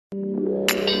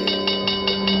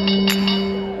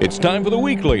It's time for the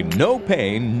weekly No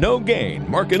Pain, No Gain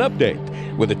market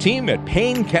update with a team at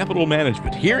Payne Capital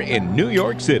Management here in New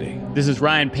York City. This is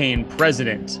Ryan Payne,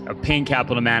 president of Payne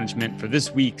Capital Management, for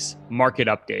this week's market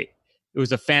update. It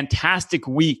was a fantastic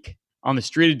week on the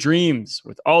Street of Dreams,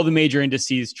 with all the major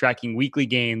indices tracking weekly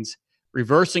gains,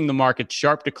 reversing the market's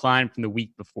sharp decline from the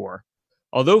week before.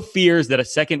 Although fears that a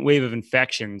second wave of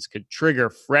infections could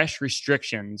trigger fresh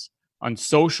restrictions on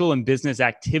social and business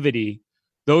activity,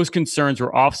 those concerns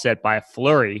were offset by a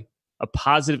flurry of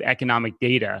positive economic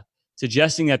data,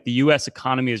 suggesting that the U.S.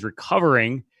 economy is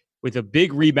recovering with a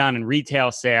big rebound in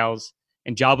retail sales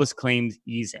and jobless claims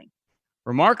easing.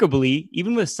 Remarkably,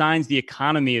 even with signs the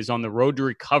economy is on the road to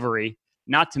recovery,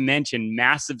 not to mention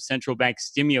massive central bank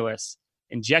stimulus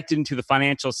injected into the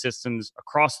financial systems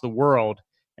across the world,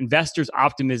 investors'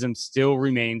 optimism still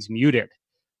remains muted.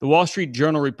 The Wall Street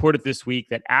Journal reported this week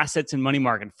that assets in money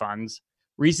market funds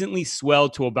recently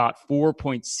swelled to about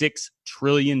 $4.6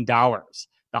 trillion, the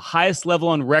highest level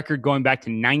on record going back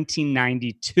to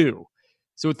 1992.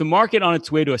 So with the market on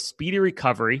its way to a speedy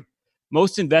recovery,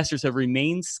 most investors have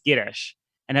remained skittish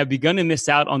and have begun to miss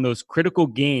out on those critical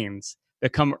gains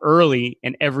that come early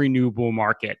in every new bull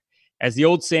market. As the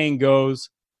old saying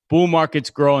goes, bull markets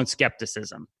grow in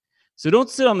skepticism. So don't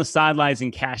sit on the sidelines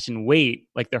and cash and wait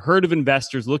like the herd of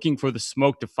investors looking for the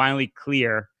smoke to finally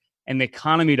clear and the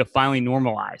economy to finally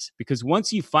normalize. Because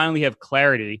once you finally have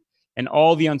clarity and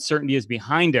all the uncertainty is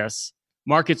behind us,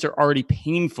 markets are already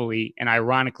painfully and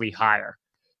ironically higher.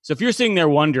 So if you're sitting there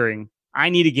wondering, I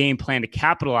need a game plan to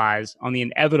capitalize on the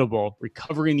inevitable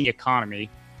recovery in the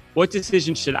economy, what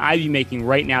decisions should I be making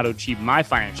right now to achieve my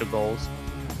financial goals?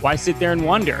 Why sit there and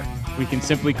wonder? We can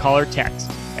simply call or text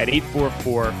at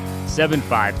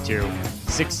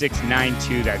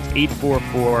 844-752-6692. That's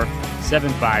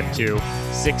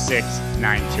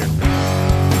 844-752-6692.